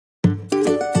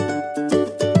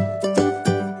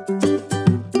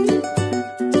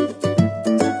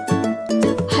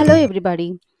Hello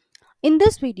everybody. In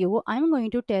this video, I'm going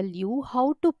to tell you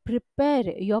how to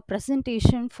prepare your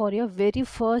presentation for your very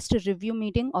first review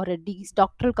meeting or a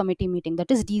doctoral committee meeting,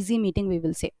 that is DZ meeting we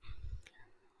will say.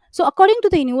 So according to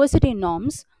the university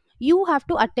norms, you have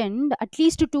to attend at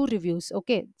least two reviews.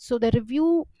 Okay, so the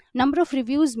review number of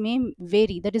reviews may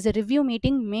vary, that is a review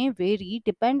meeting may vary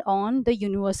depend on the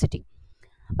university,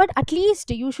 but at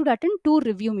least you should attend two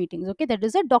review meetings. Okay, that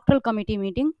is a doctoral committee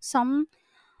meeting.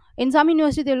 In some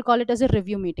university they will call it as a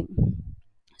review meeting.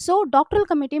 So doctoral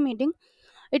committee meeting,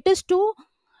 it is to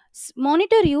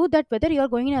monitor you that whether you are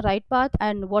going in a right path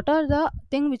and what are the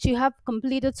thing which you have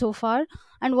completed so far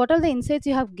and what are the insights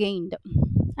you have gained,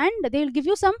 and they will give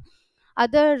you some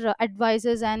other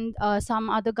advices and some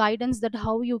other guidance that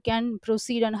how you can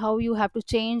proceed and how you have to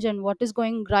change and what is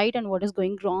going right and what is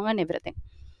going wrong and everything.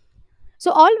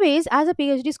 So always as a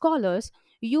PhD scholars,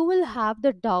 you will have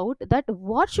the doubt that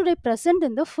what should I present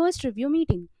in the first review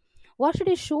meeting, what should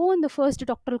I show in the first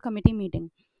doctoral committee meeting.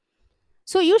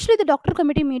 So usually the doctoral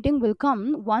committee meeting will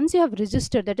come once you have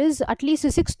registered, that is at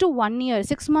least 6 to 1 year,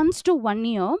 6 months to 1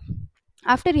 year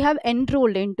after you have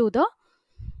enrolled into the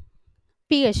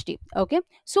PhD. Okay,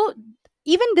 so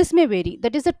even this may vary,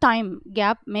 that is the time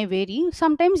gap may vary.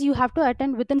 Sometimes you have to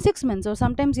attend within 6 months, or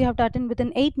sometimes you have to attend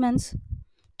within 8 months,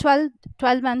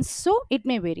 12 months, so it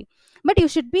may vary. But you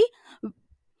should be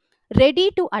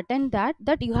ready to attend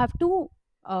that you have to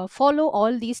follow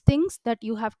all these things, that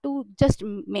you have to just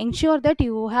make sure that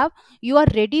you are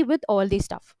ready with all this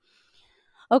stuff.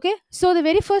 Okay, so the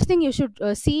very first thing you should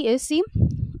see, this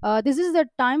is the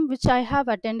time which I have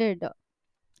attended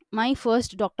my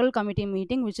first doctoral committee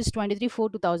meeting, which is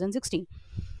 23/4/2016.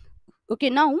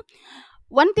 Okay, now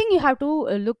one thing you have to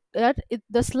look at it,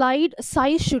 the slide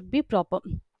size should be proper.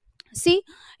 See,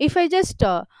 if I just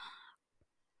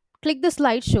click the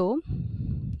slideshow,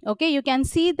 okay, you can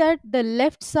see that the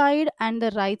left side and the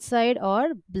right side are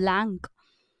blank.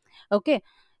 Okay,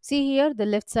 see here the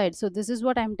left side, so this is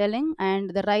what I'm telling,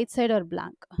 and the right side are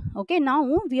blank. Okay, now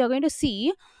we are going to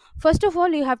see, first of all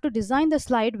you have to design the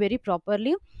slide very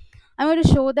properly. I'm going to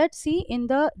show that. See, in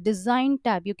the design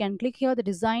tab, you can click here the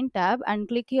design tab and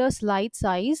click here slide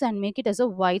size and make it as a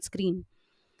wide screen.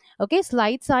 Okay,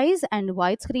 slide size and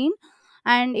wide screen.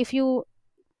 And if you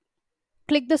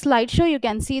click the slideshow, you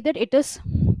can see that it is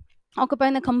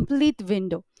occupying the complete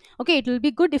window. Okay, it will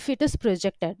be good if it is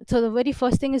projected. So the very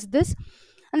first thing is this,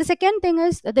 and the second thing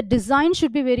is that the design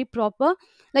should be very proper.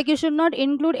 Like you should not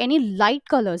include any light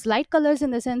colors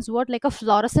in the sense what, like a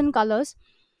fluorescent colors.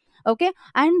 Okay,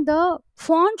 and the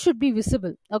font should be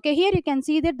visible. Okay, here you can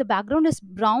see that the background is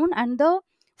brown and the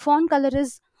font color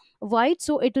is white,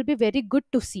 so it will be very good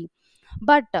to see.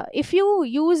 But if you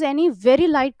use any very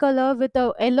light color with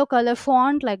a yellow color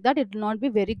font like that, it will not be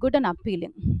very good and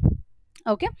appealing.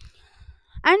 Okay,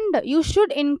 and you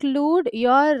should include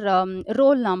your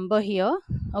roll number here.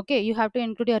 Okay, you have to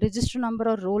include your register number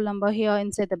or roll number here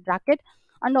inside the bracket,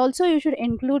 and also you should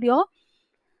include your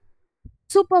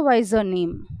supervisor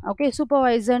name. Okay,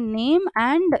 supervisor name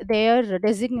and their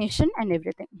designation and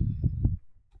everything.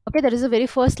 Okay, that is the very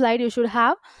first slide you should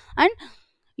have, and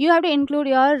you have to include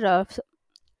your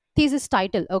thesis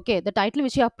title. Okay, the title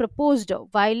which you have proposed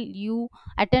while you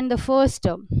attend the first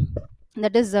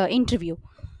that is interview.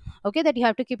 Okay, that you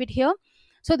have to keep it here.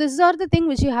 So these are the thing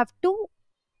which you have to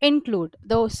include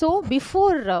though. So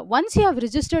before once you have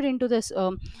registered into this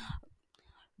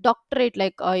doctorate,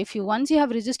 like if you once you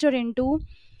have registered into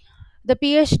the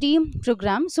PhD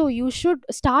program, so you should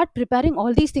start preparing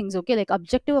all these things. Okay, like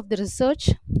objective of the research,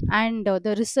 and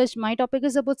the research, my topic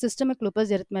is about systemic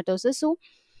lupus erythematosus. So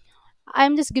I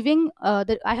am just giving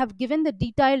I have given the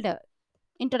detailed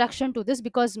introduction to this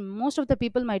because most of the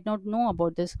people might not know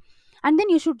about this. And then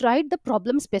you should write the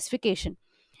problem specification.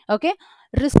 Okay,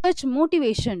 research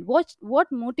motivation, what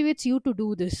motivates you to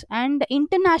do this, and the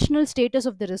international status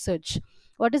of the research,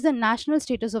 what is the national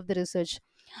status of the research,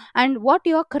 and what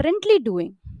you are currently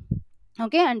doing.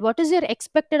 Okay, and what is your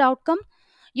expected outcome.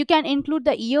 You can include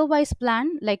the year wise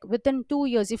plan, like within 2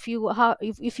 years, if you have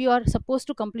if you are supposed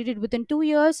to complete it within 2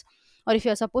 years, or if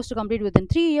you are supposed to complete within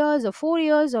 3 years or 4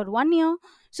 years or 1 year.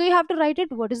 So you have to write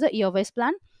it what is the year wise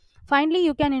plan. Finally,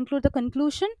 you can include the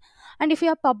conclusion, and if you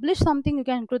have published something, you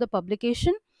can include the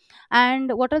publication,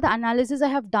 and what are the analysis I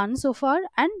have done so far,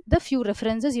 and the few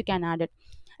references you can add it.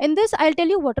 In this, I'll tell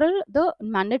you what are the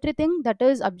mandatory thing, that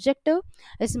is objective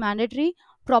is mandatory,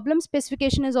 problem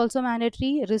specification is also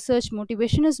mandatory, research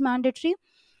motivation is mandatory,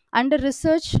 under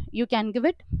research you can give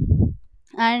it,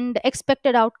 and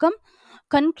expected outcome,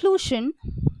 conclusion.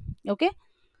 Okay,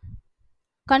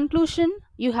 conclusion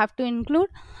you have to include,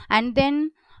 and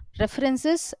then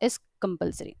references is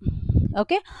compulsory.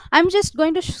 Okay, I'm just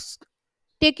going to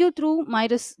take you through my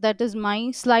that is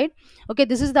my slide. Okay,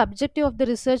 this is the objective of the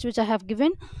research which I have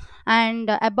given, and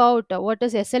about what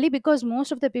is SLE, because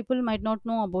most of the people might not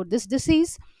know about this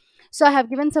disease. So I have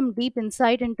given some deep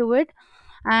insight into it,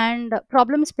 and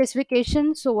problem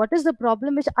specification. So what is the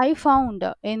problem which I found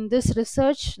in this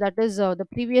research, that is the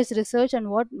previous research, and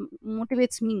what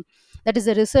motivates me, that is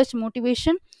the research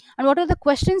motivation, and what are the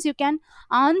questions you can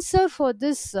answer for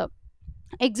this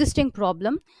existing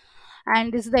problem.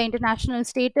 And this is the international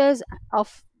status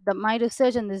of the my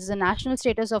research, and this is the national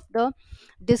status of the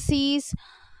disease.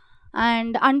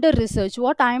 And under research,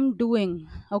 what I am doing.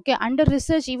 Okay, under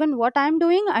research, even what I am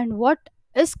doing, and what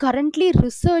is currently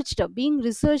being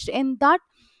researched in that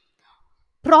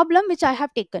problem which I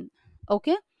have taken.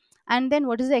 Okay, and then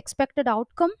what is the expected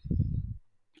outcome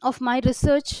of my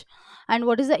research, and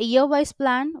what is the year wise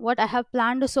plan, what I have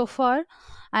planned so far,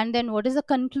 and then what is the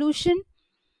conclusion.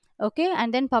 Okay,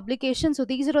 and then publication. So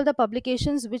these are all the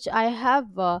publications which I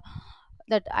have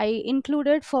that I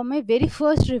included for my very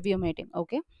first review meeting.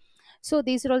 Okay, so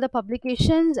these are all the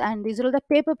publications, and these are all the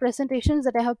paper presentations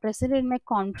that I have presented in my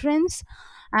conference,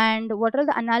 and what are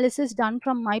the analysis done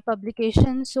from my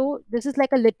publication. So this is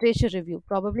like a literature review,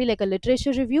 probably like a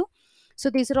literature review. So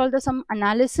these are all the some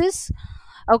analysis.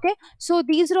 Okay, so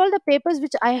these are all the papers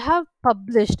which I have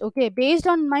published. Okay, based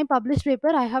on my published paper,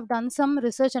 I have done some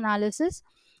research analysis,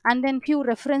 and then few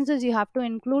references you have to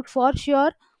include for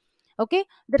sure. Okay,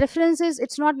 the references,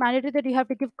 it's not mandatory that you have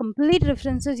to give complete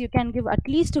references. You can give at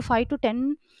least 5 to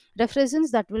 10 references,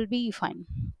 that will be fine.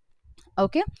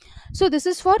 Okay, so this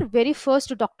is for very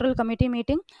first doctoral committee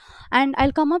meeting, and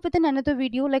I'll come up with another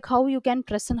video like how you can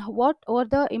present what or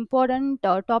the important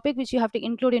topic which you have to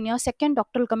include in your second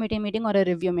doctoral committee meeting or a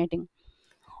review meeting.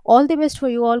 All the best for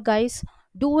you all, guys.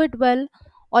 Do it well.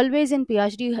 Always in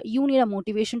PhD, you need a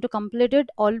motivation to complete it.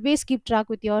 Always keep track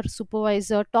with your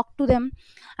supervisor, talk to them,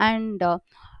 and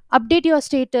update your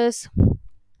status.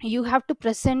 You have to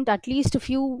present at least a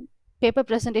few paper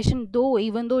presentation, though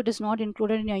even though it is not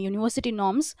included in your university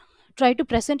norms. Try to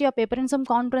present your paper in some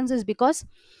conferences, because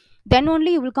then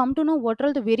only you will come to know what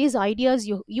are the various ideas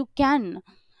you can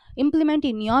implement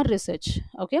in your research.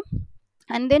 Okay,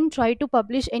 and then try to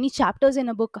publish any chapters in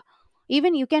a book.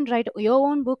 Even you can write your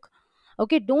own book.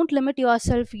 Okay, don't limit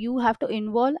yourself. You have to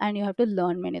involve, and you have to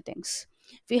learn many things.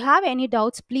 If you have any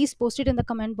doubts, please post it in the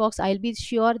comment box. I'll be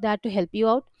sure that to help you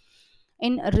out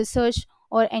in research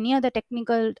or any other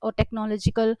technical or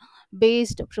technological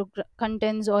based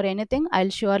contents or anything. I'll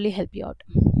surely help you out.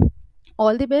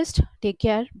 All the best. Take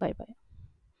care. Bye bye.